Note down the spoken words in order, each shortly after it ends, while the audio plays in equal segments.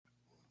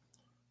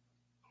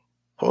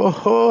Ho,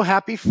 ho,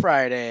 happy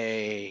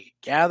Friday.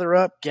 Gather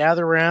up,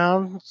 gather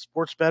around,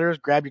 sports bettors,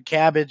 grab your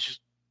cabbage,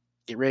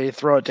 get ready to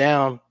throw it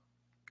down,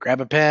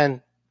 grab a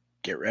pen,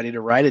 get ready to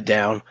write it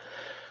down.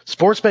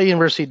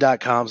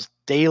 SportsBetUniversity.com's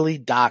daily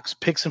docs,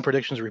 picks, and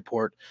predictions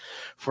report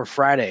for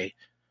Friday,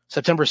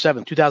 September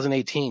 7th,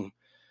 2018.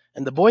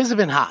 And the boys have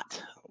been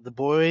hot. The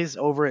boys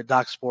over at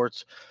Doc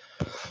Sports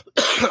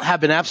have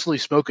been absolutely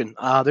smoking.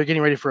 They're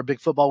getting ready for a big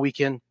football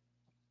weekend.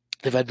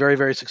 They've had very,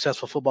 very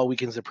successful football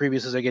weekends. The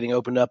previous are getting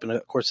opened up, and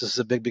of course, this is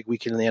a big, big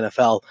weekend in the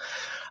NFL.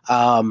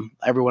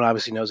 Everyone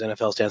obviously knows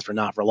NFL stands for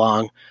not for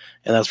long,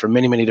 and that's for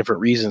many, many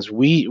different reasons.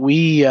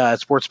 We at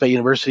Sports Bet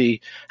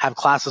University have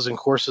classes and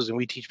courses, and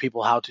we teach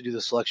people how to do the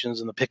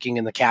selections and the picking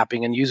and the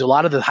capping, and use a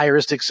lot of the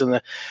heuristics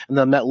and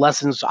the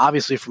lessons,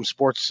 obviously from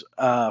sports,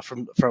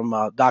 from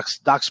Doc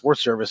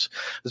Sports Service.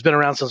 It's been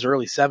around since the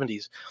early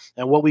 '70s,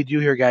 and what we do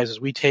here, guys,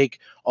 is we take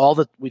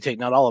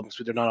not all of them,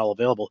 so they're not all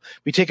available.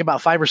 We take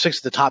about 5 or 6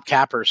 of the top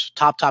cappers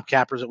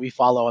that we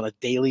follow on a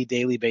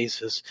daily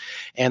basis,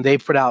 and they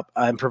put out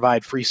and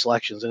provide free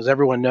selections. And as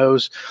everyone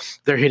knows,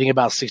 they're hitting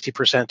about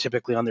 60%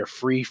 typically on their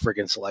free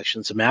friggin'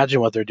 selections.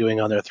 Imagine what they're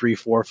doing on their 3,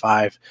 4,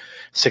 5,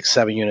 6,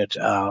 7 unit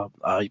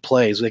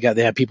plays.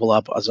 They have people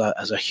up as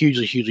a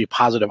hugely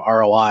positive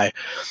ROI.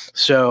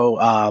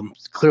 So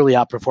clearly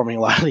outperforming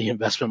a lot of the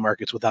investment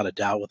markets without a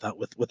doubt.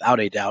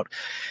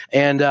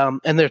 And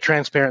they're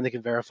transparent. They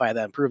can verify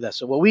that and prove that.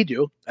 So what we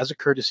do as a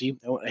courtesy,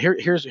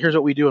 here's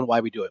what we do and why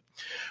we do it.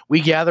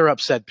 We gather up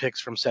said picks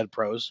from said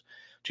pros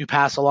to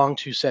pass along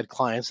to said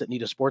clients that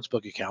need a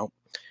sportsbook account.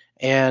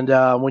 And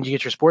when you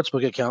get your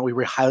sportsbook account,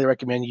 we highly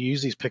recommend you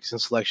use these picks and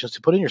selections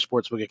to put in your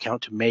sportsbook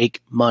account to make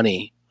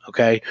money.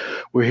 Okay,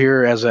 we're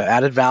here as an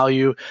added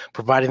value,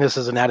 providing this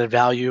as an added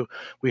value.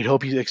 We'd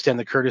hope you extend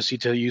the courtesy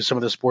to use some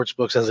of the sports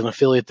books as an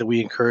affiliate that we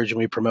encourage and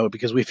we promote,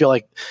 because we feel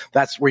like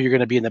that's where you're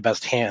going to be in the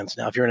best hands.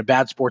 Now, if you're in a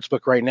bad sports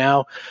book right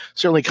now,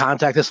 certainly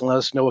contact us and let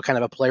us know what kind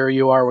of a player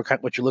you are,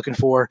 what you're looking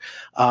for.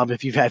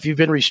 If you've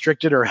been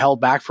restricted or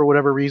held back for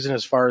whatever reason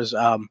as far as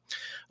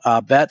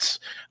bets,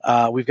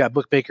 we've got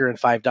Bookmaker and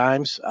 5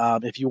 Dimes.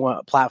 If you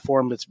want a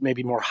platform that's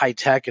maybe more high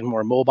tech and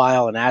more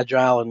mobile and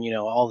agile, and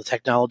all the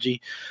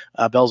technology,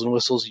 bells and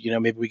whistles,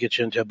 maybe we get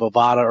you into a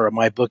Bovada or a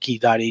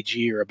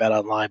mybookie.ag or a Bet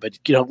Online. But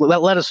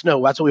let us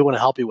know. That's what we want to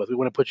help you with. We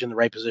want to put you in the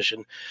right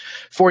position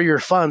for your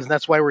funds, and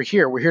that's why we're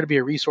here. We're here to be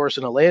a resource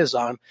and a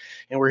liaison,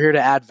 and we're here to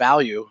add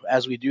value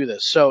as we do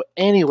this. So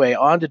anyway,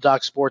 on to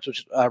Doc Sports,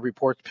 which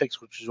reports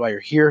picks, which is why you're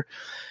here.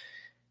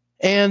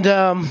 And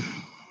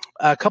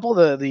a couple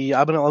of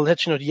I'm going to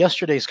let you know,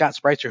 yesterday, Scott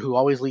Spreitzer, who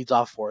always leads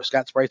off for us.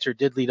 Scott Spreitzer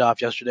did lead off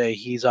yesterday.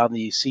 He's on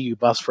the CU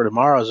bus for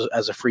tomorrow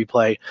as a free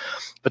play.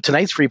 But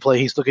tonight's free play,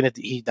 he's going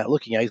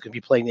to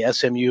be playing the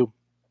SMU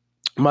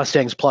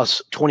Mustangs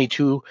plus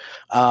 22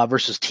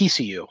 versus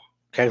TCU.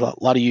 Okay, a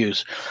lot of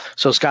U's.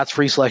 So Scott's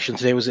free selection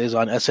today is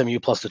on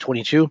SMU plus the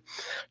 22.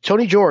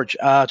 Tony George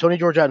out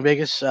in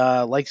Vegas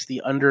likes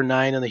the under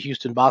 9 in the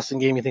Houston-Boston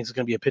game. He thinks it's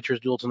going to be a pitcher's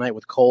duel tonight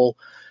with Cole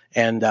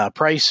and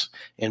Price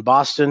in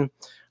Boston.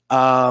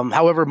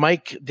 However,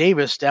 Mike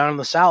Davis down in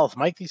the South,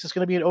 Mike thinks it's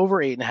going to be an over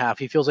 8.5.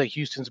 He feels like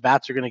Houston's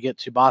bats are going to get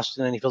to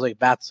Boston, and he feels like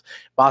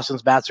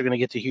Boston's bats are going to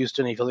get to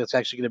Houston. And he feels like it's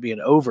actually going to be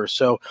an over.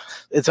 So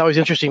it's always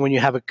interesting when you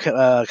have a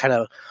kind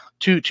of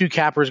two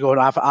cappers going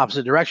off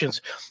opposite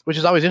directions, which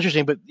is always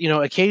interesting. But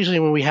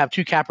occasionally when we have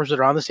 2 cappers that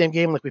are on the same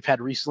game, like we've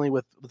had recently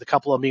with a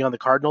couple of them being on the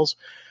Cardinals,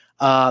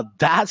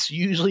 that's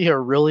usually a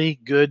really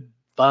good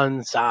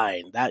fun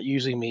sign. That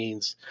usually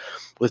means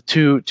with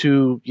two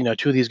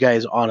of these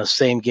guys on a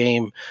same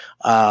game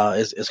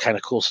is kind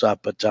of cool stuff.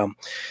 But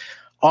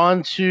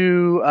on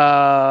to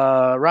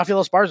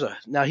Rafael Esparza.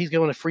 Now he's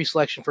going a free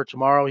selection for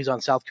tomorrow. He's on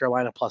South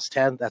Carolina plus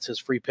 10. That's his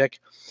free pick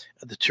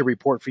to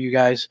report for you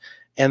guys.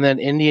 And then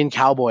Indian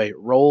Cowboy,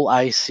 Roll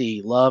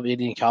IC. Love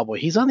Indian Cowboy.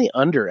 He's on the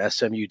under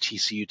SMU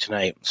TCU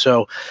tonight.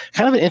 So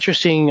kind of an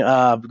interesting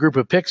group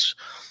of picks.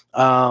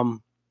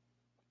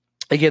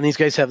 Again, these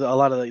guys have a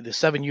lot of the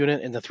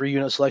 7-unit and the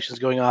 3-unit selections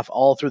going off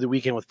all through the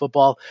weekend with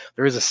football.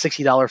 There is a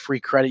 $60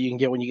 free credit you can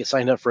get when you get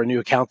signed up for a new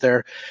account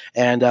there.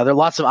 And there are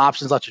lots of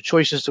options, lots of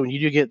choices. So when you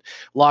do get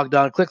logged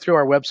on, click through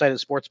our website at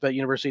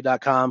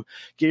sportsbetuniversity.com,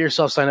 get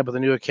yourself signed up with a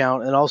new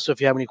account. And also,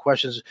 if you have any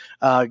questions,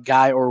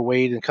 Guy or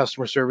Wade in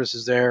customer service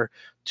is there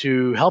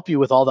to help you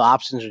with all the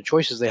options and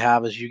choices they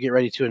have as you get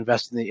ready to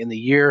invest in the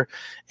year.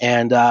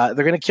 And they're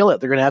going to kill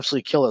it. They're going to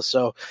absolutely kill it.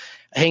 So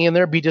hang in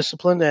there, be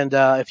disciplined. And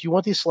if you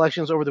want these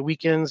selections over the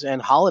weekends and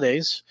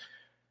holidays,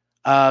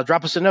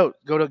 drop us a note.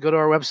 Go to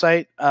our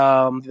website.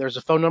 There's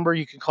a phone number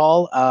you can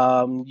call.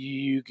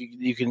 You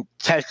can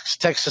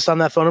text us on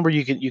that phone number.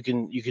 You can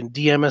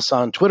DM us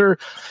on Twitter.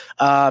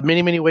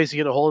 Many ways to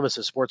get a hold of us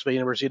at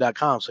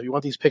sportsbetuniversity.com. So if you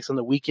want these picks on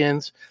the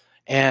weekends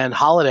and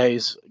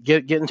holidays,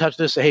 get in touch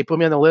with us. Say, hey, put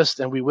me on the list,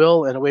 and we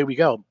will, and away we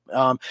go.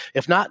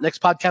 If not,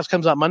 next podcast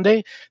comes out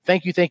Monday.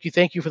 Thank you for the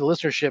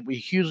listenership. We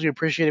hugely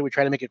appreciate it. We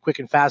try to make it quick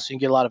and fast so you can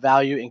get a lot of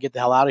value and get the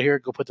hell out of here.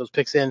 Go put those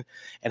picks in,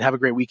 and have a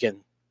great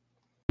weekend.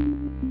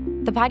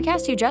 The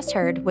podcast you just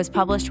heard was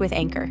published with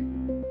Anchor.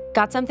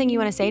 Got something you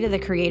want to say to the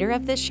creator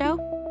of this show?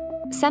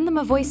 Send them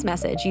a voice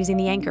message using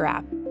the Anchor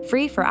app,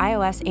 free for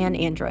iOS and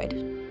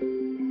Android.